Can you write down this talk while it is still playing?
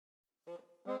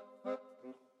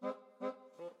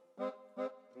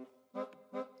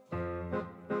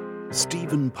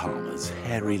Stephen Palmer's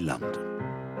Hairy London,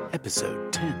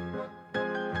 Episode 10.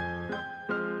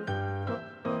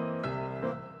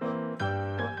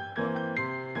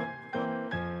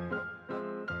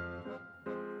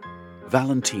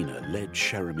 Valentina led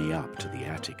Cherami up to the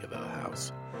attic of her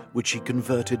house, which she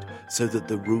converted so that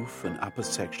the roof and upper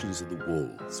sections of the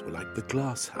walls were like the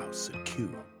glass house at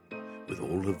Kew, with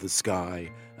all of the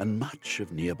sky and much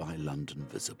of nearby London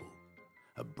visible.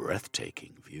 A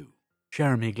breathtaking view.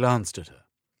 Cherami glanced at her.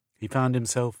 He found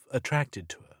himself attracted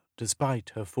to her,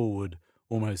 despite her forward,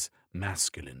 almost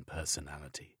masculine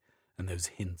personality and those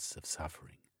hints of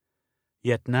suffering.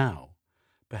 Yet now,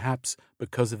 perhaps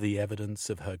because of the evidence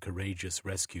of her courageous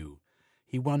rescue,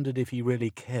 he wondered if he really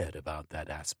cared about that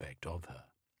aspect of her.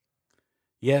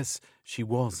 Yes, she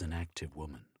was an active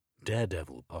woman,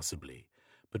 daredevil possibly,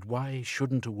 but why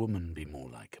shouldn't a woman be more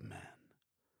like a man?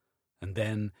 And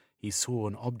then he saw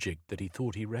an object that he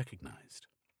thought he recognized.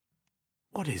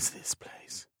 "What is this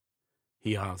place?"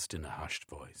 he asked in a hushed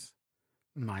voice.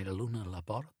 "My lunar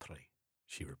laboratory,"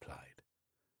 she replied.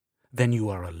 "Then you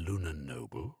are a lunar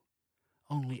noble?"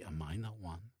 "Only a minor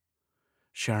one."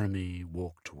 Cherami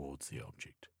walked towards the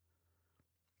object.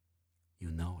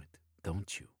 "You know it,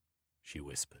 don't you?" she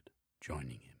whispered,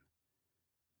 joining him.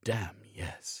 Damn,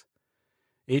 yes.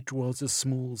 It was a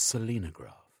small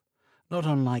selenograph, not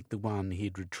unlike the one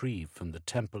he'd retrieved from the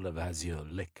Temple of Azure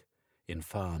Lik in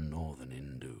far northern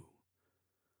Indu.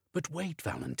 "But wait,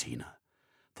 Valentina.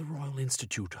 The Royal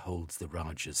Institute holds the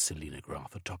Raja's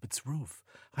selenograph atop its roof.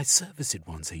 I service it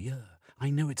once a year.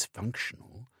 I know it's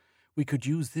functional. We could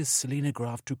use this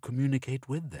selenograph to communicate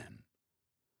with them."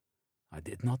 "I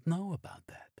did not know about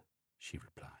that," she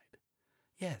replied.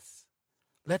 "Yes,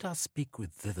 let us speak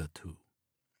with thither too."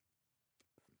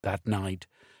 That night,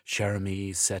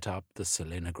 Cherami set up the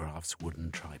selenograph's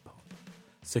wooden tripod,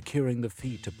 securing the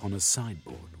feet upon a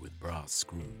sideboard with brass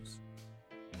screws.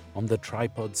 On the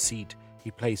tripod seat,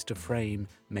 he placed a frame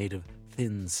made of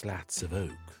thin slats of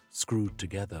oak, screwed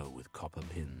together with copper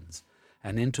pins,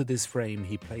 and into this frame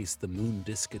he placed the moon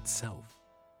disk itself,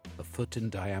 a foot in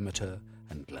diameter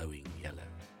and glowing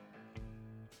yellow.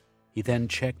 He then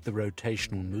checked the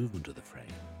rotational movement of the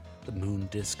frame. The moon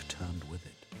disk turned with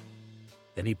it.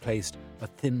 Then he placed a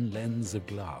thin lens of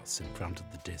glass in front of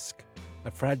the disk,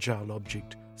 a fragile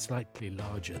object slightly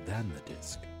larger than the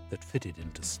disk that fitted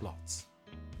into slots.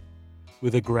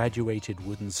 With a graduated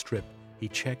wooden strip, he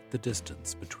checked the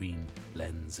distance between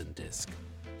lens and disk,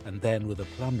 and then with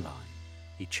a plumb line,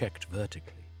 he checked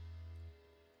vertically.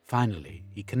 Finally,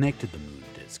 he connected the moon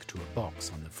disk to a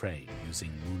box on the frame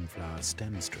using moonflower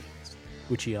stem strings,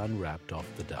 which he unwrapped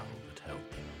off the dowel that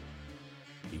held them.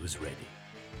 He was ready.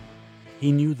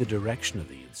 He knew the direction of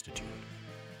the Institute.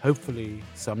 Hopefully,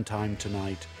 sometime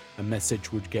tonight, a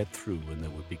message would get through and there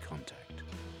would be contact.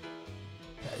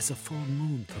 "There is a full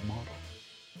moon tomorrow,"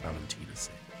 Valentina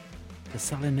said. "The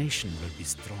salination will be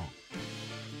strong."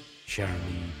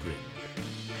 Cherami grinned.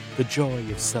 The joy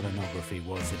of selenography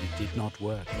was that it did not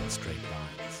work in straight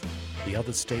lines. The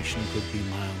other station could be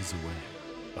miles away,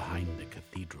 behind a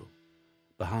cathedral,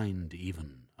 behind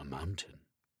even a mountain.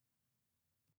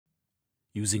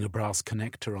 Using a brass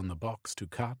connector on the box to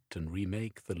cut and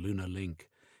remake the lunar link,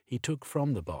 he took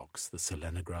from the box the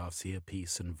selenograph's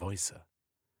earpiece and voicer.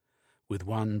 With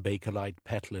one Bakelite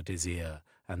petal at his ear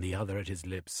and the other at his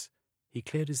lips, he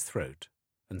cleared his throat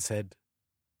and said,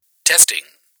 "Testing.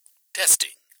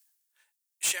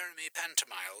 Cherami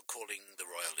Pantomile calling the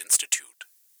Royal Institute."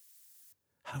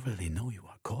 "How will they know you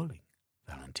are calling?"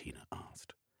 Valentina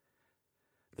asked.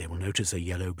 "They will notice a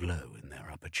yellow glow in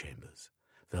their upper chambers.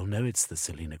 They'll know it's the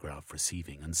selenograph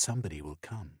receiving, and somebody will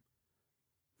come.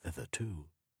 Thither too,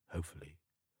 hopefully,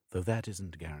 though that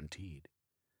isn't guaranteed."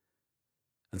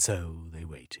 And so they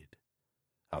waited.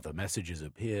 Other messages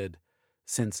appeared.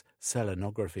 Since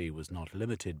selenography was not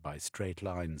limited by straight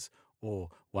lines or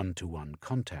one-to-one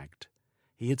contact,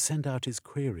 he had sent out his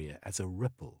query as a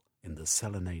ripple in the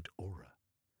selenate aura.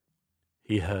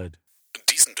 He heard,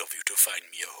 "Decent of you to find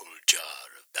me a whole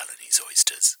jar of Balinese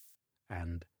oysters,"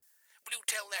 and "Will you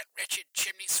tell that wretched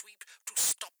chimney sweep to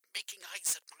stop making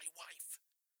eyes at my wife?"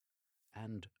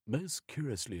 And, most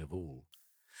curiously of all,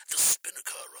 "The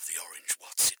spinnaker of the orange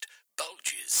Watsit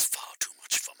bulges far too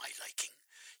much for my liking.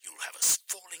 You'll have us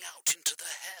falling out into the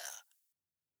hair."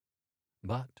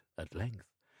 But, at length,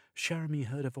 Cherami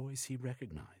heard a voice he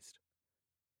recognized.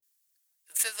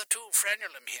 "Thitherto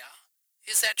Frenulum here.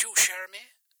 Is that you,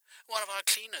 Cherami? One of our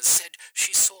cleaners said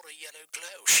she saw a yellow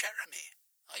glow. Cherami,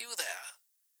 are you there?"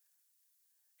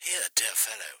 "Here, dear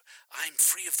fellow, I'm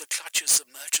free of the clutches of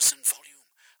Murchison Volume.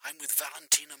 I'm with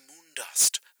Valentina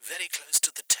Moondust, very close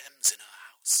to the Thames in her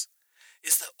house.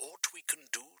 Is there aught we can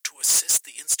do to assist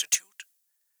the Institute?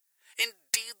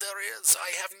 Indeed there is.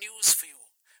 I have news for you.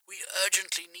 We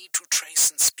urgently need to trace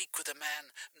and speak with a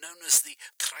man known as the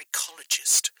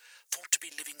trichologist, thought to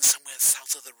be living somewhere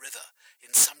south of the river,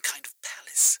 in some kind of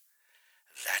palace.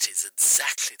 That is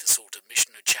exactly the sort of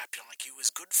mission a chap like you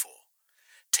is good for.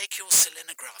 Take your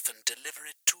selenograph and deliver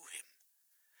it to him.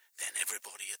 Then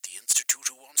everybody at the Institute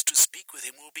who wants to speak with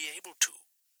him will be able to.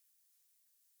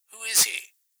 Who is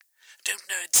he? Don't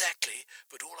know exactly,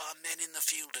 but all our men in the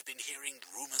field have been hearing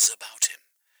rumours about him.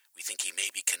 We think he may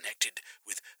be connected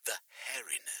with the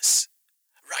hairiness.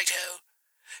 Righto.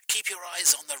 Keep your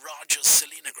eyes on the Raja's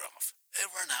selenograph.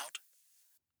 Over and out.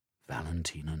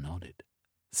 Valentina nodded.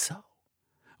 So,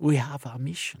 we have our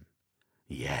mission.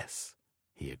 Yes,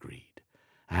 he agreed.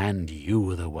 And you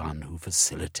were the one who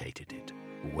facilitated it.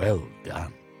 Well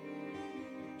done.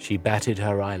 She batted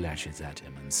her eyelashes at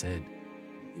him and said,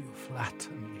 You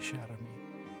flatter me, Jeremy.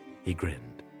 He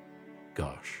grinned.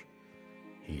 Gosh,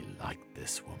 he liked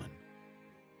this woman.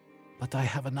 But I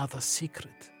have another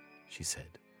secret, she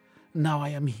said. Now I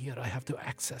am here, I have to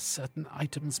access certain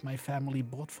items my family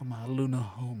bought from our lunar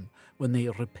home when they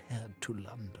repaired to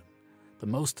London. The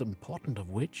most important of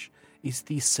which is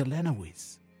the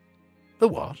Selenowiz. The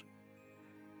what?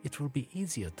 It will be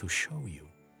easier to show you.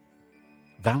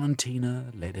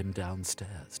 Valentina led him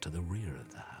downstairs to the rear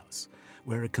of the house,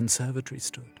 where a conservatory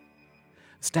stood.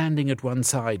 Standing at one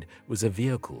side was a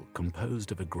vehicle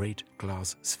composed of a great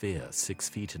glass sphere 6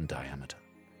 feet in diameter,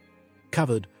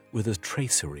 covered with a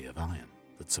tracery of iron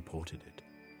that supported it.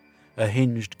 A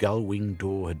hinged gull-wing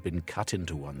door had been cut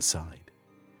into one side.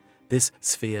 This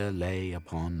sphere lay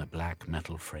upon a black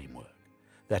metal framework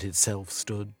that itself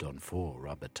stood on 4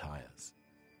 rubber tires.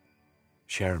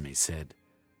 Jeremy said,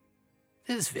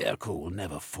 This vehicle will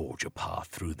never forge a path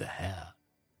through the hair.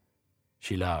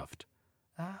 She laughed.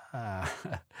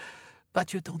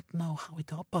 But you don't know how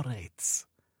it operates.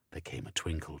 There came a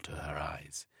twinkle to her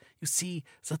eyes. You see,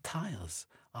 the tires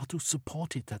are to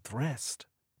support it at rest.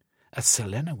 A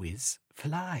Selenowiz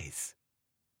flies.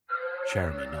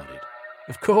 Jeremy nodded.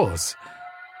 Of course.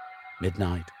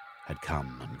 Midnight had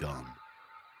come and gone.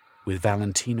 With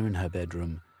Valentina in her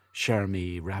bedroom,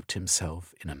 Jeremy wrapped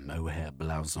himself in a mohair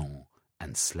blouson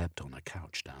and slept on a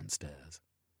couch downstairs.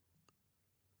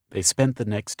 They spent the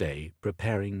next day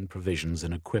preparing provisions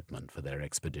and equipment for their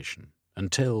expedition,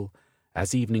 until,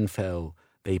 as evening fell,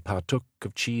 they partook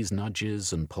of cheese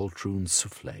nudges and poltroon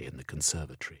soufflé in the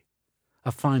conservatory,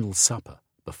 a final supper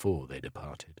before they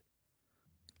departed.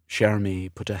 Jeremy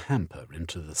put a hamper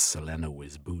into the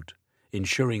Selenowiz boot,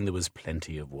 ensuring there was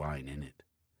plenty of wine in it.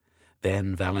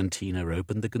 Then Valentina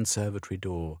opened the conservatory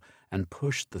door and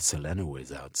pushed the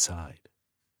Selenowiz outside.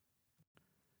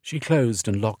 She closed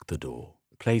and locked the door,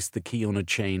 placed the key on a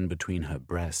chain between her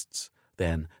breasts,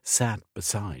 then sat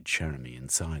beside Jeremy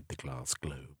inside the glass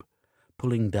globe,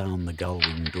 pulling down the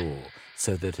gull-wing door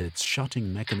so that its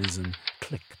shutting mechanism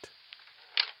clicked.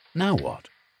 Now what?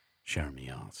 Jeremy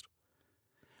asked.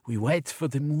 We wait for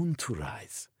the moon to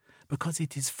rise. Because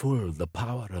it is full, the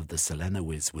power of the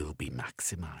Selenowiz will be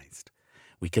maximized.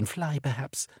 We can fly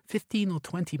perhaps 15 or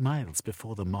 20 miles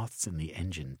before the moths in the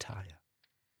engine tire.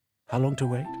 How long to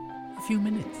wait? A few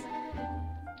minutes.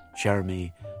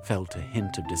 Jeremy felt a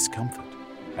hint of discomfort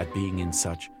at being in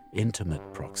such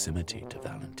intimate proximity to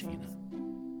Valentina.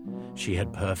 She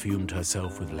had perfumed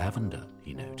herself with lavender,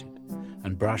 he noted,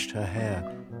 and brushed her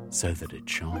hair so that it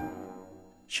shone.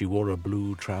 She wore a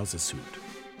blue trouser suit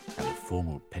and a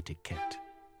formal petticoat.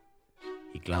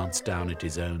 He glanced down at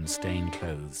his own stained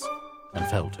clothes and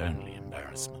felt only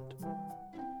embarrassment.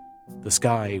 The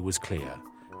sky was clear,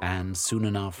 and soon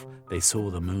enough they saw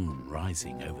the moon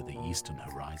rising over the eastern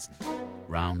horizon,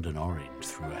 round and orange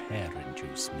through a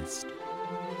hair-induced mist.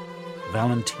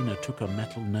 Valentina took a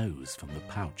metal nose from the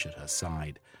pouch at her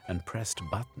side and pressed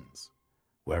buttons,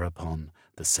 whereupon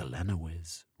the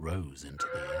Selenowiz rose into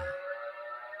the air.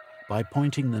 By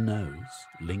pointing the nose,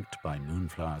 linked by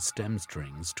moonflower stem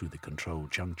strings to the control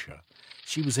juncture,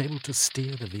 she was able to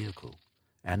steer the vehicle,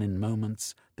 and in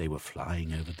moments they were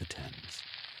flying over the Thames.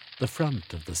 The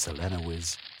front of the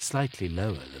Selenowiz slightly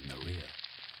lower than the rear,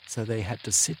 so they had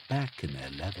to sit back in their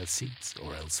leather seats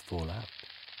or else fall out.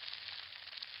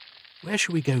 Where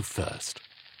shall we go first?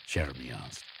 Jeremy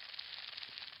asked.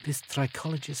 This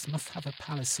trichologist must have a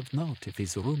palace of note if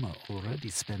his rumour already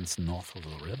spans north of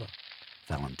the river,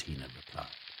 Valentina replied.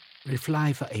 We'll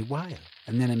fly for a while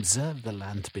and then observe the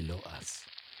land below us.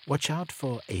 Watch out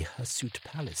for a hirsute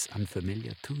palace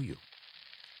unfamiliar to you.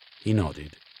 He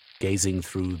nodded, gazing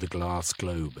through the glass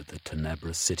globe at the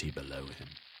tenebrous city below him.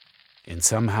 In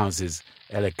some houses,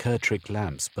 electric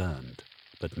lamps burned,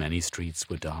 But many streets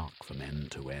were dark from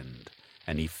end to end,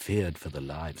 and he feared for the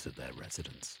lives of their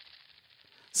residents.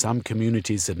 Some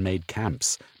communities had made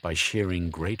camps by shearing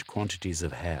great quantities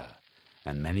of hair,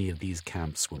 and many of these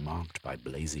camps were marked by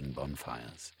blazing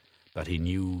bonfires, but he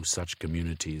knew such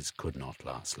communities could not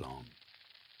last long.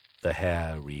 The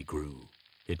hair regrew.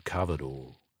 It covered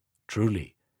all.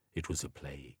 Truly, it was a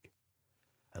plague.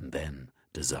 And then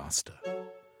disaster.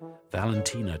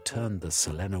 Valentina turned the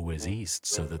Selenowiz east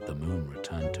so that the moon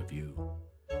returned to view.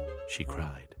 She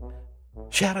cried,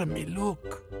 "Jeremy,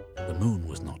 look!" The moon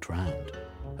was not round.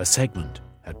 A segment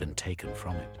had been taken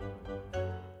from it.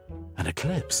 "An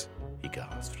eclipse," he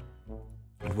gasped.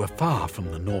 "And we're far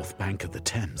from the north bank of the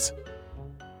Thames."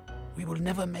 "We will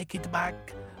never make it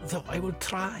back, though I will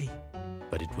try."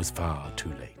 But it was far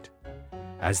too late.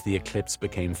 As the eclipse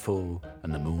became full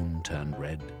and the moon turned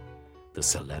red, the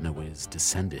Selenowiz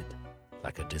descended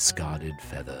like a discarded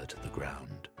feather to the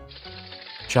ground,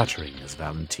 chuttering as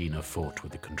Valentina fought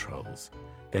with the controls,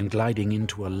 then gliding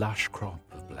into a lush crop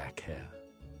of black hair.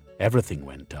 Everything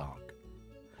went dark.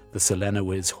 The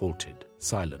Selenowiz halted,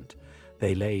 silent.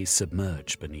 They lay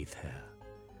submerged beneath hair.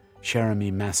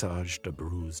 Jeremy massaged a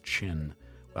bruised shin,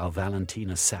 while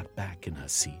Valentina sat back in her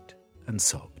seat and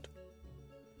sobbed.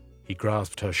 He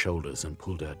grasped her shoulders and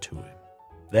pulled her to him.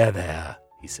 There,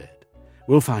 he said.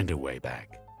 "We'll find a way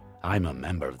back. I'm a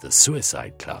member of the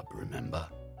Suicide Club, remember?"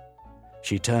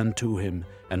 She turned to him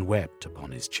and wept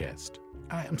upon his chest.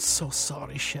 "I am so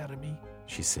sorry, Jeremy,"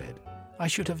 she said. "I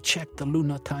should have checked the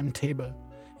lunar timetable.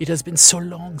 It has been so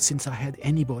long since I had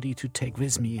anybody to take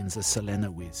with me in the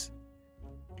Selenowiz."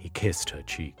 He kissed her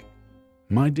cheek.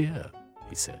 "My dear,"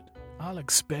 he said, "I'll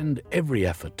expend every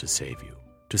effort to save you,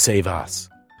 to save us,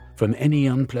 from any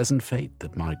unpleasant fate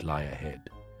that might lie ahead.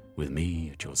 With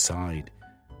me at your side."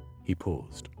 He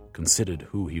paused, considered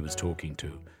who he was talking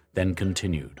to, then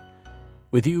continued,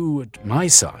 "With you at my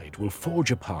side, we'll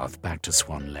forge a path back to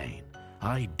Swan Lane.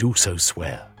 I do so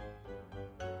swear."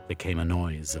 There came a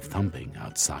noise of thumping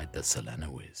outside the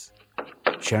Selenowiz.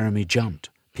 Jeremy jumped,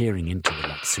 peering into the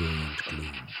luxuriant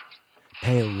gloom.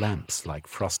 Pale lamps like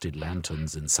frosted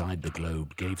lanterns inside the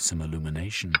globe gave some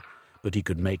illumination, but he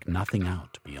could make nothing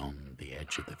out beyond the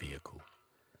edge of the vehicle.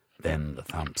 Then the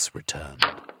thumps returned,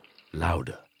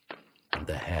 louder, and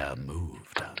the hair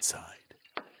moved outside.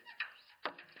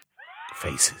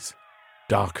 Faces,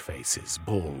 dark faces,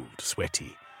 bald,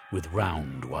 sweaty, with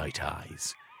round white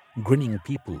eyes, grinning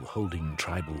people holding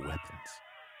tribal weapons.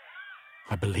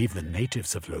 "I believe the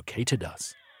natives have located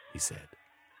us," he said.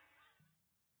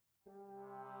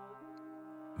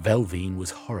 Velveen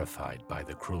was horrified by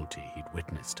the cruelty he'd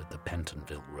witnessed at the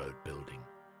Pentonville Road building.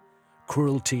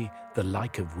 Cruelty the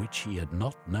like of which he had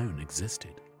not known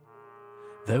existed.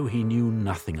 Though he knew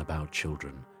nothing about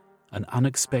children, an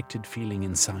unexpected feeling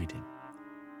inside him,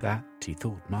 that he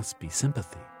thought must be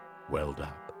sympathy, welled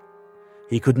up.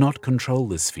 He could not control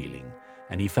this feeling,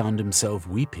 and he found himself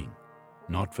weeping,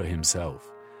 not for himself,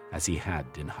 as he had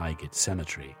in Highgate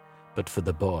Cemetery, but for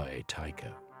the boy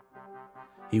Tycho.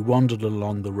 He wandered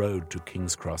along the road to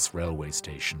King's Cross railway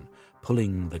station,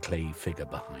 pulling the clay figure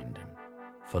behind him,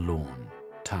 forlorn,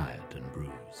 tired and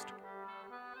bruised.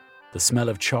 The smell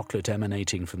of chocolate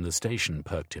emanating from the station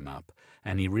perked him up,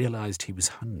 and he realized he was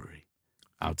hungry.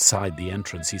 Outside the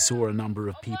entrance he saw a number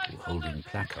of people holding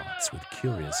placards with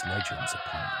curious legends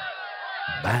upon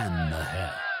them. "Ban the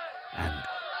hair," and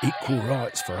 "Equal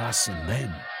rights for us and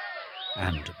them,"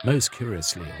 and, most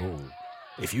curiously of all,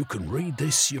 "If you can read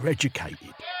this, you're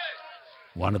educated."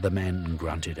 One of the men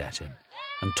grunted at him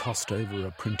and tossed over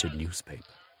a printed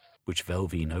newspaper, which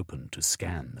Velveen opened to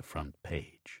scan the front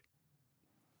page.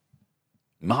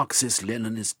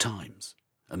 Marxist-Leninist Times,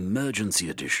 emergency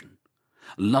edition.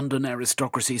 London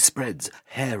aristocracy spreads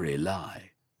hairy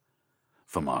lie.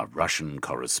 From our Russian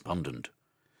correspondent.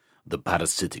 The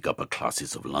parasitic upper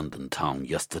classes of London town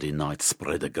yesterday night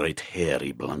spread a great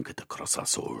hairy blanket across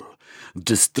us all,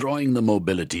 destroying the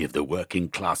mobility of the working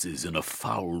classes in a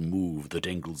foul move that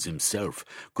Engels himself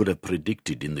could have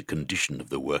predicted in the condition of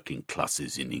the working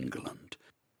classes in England.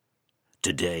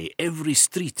 Today, every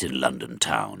street in London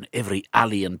town, every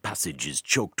alley and passage is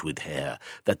choked with hair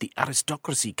that the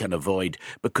aristocracy can avoid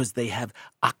because they have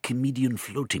Archimedean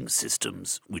floating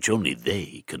systems, which only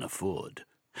they can afford.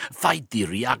 Fight the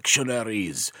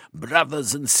reactionaries!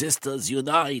 Brothers and sisters,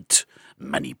 unite!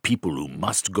 Many people who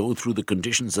must go through the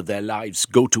conditions of their lives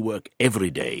go to work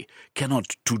every day,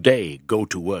 cannot today go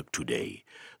to work today.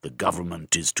 The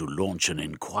government is to launch an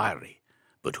inquiry,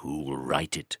 but who will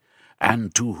write it?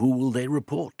 And to who will they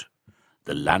report?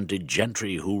 The landed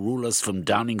gentry who rule us from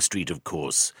Downing Street, of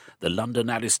course. The London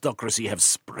aristocracy have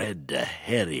spread a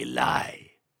hairy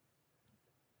lie.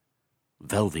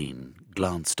 Velveen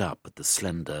glanced up at the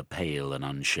slender, pale and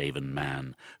unshaven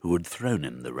man who had thrown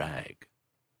him the rag.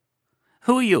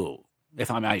 "Who are you, if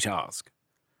I might ask?"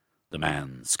 The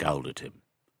man scowled at him.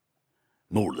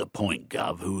 "More to the point,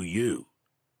 Gov, who are you?"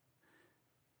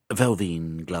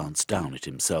 Velveen glanced down at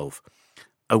himself,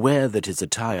 aware that his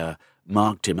attire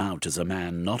marked him out as a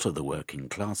man not of the working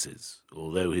classes,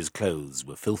 although his clothes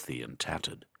were filthy and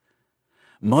tattered.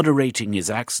 Moderating his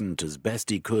accent as best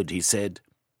he could, he said,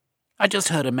 "I just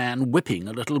heard a man whipping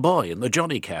a little boy in the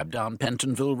Johnny Cab down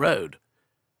Pentonville Road."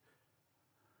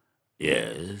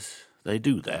 "Yes, they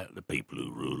do that, the people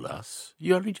who rule us.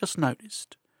 You only just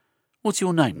noticed. What's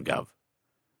your name, Gov?"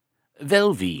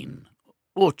 "Velveen.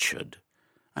 Orchard.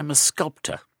 I'm a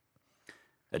sculptor."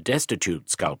 "A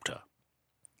destitute sculptor."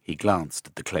 He glanced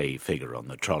at the clay figure on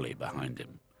the trolley behind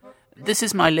him. "This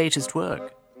is my latest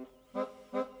work."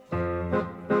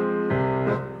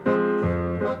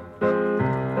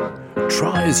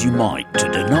 Try as you might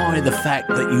to deny the fact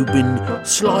that you've been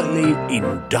slightly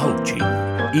indulging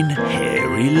in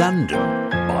Hairy London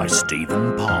by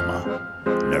Stephen Palmer.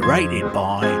 Narrated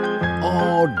by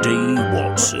R.D.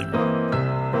 Watson.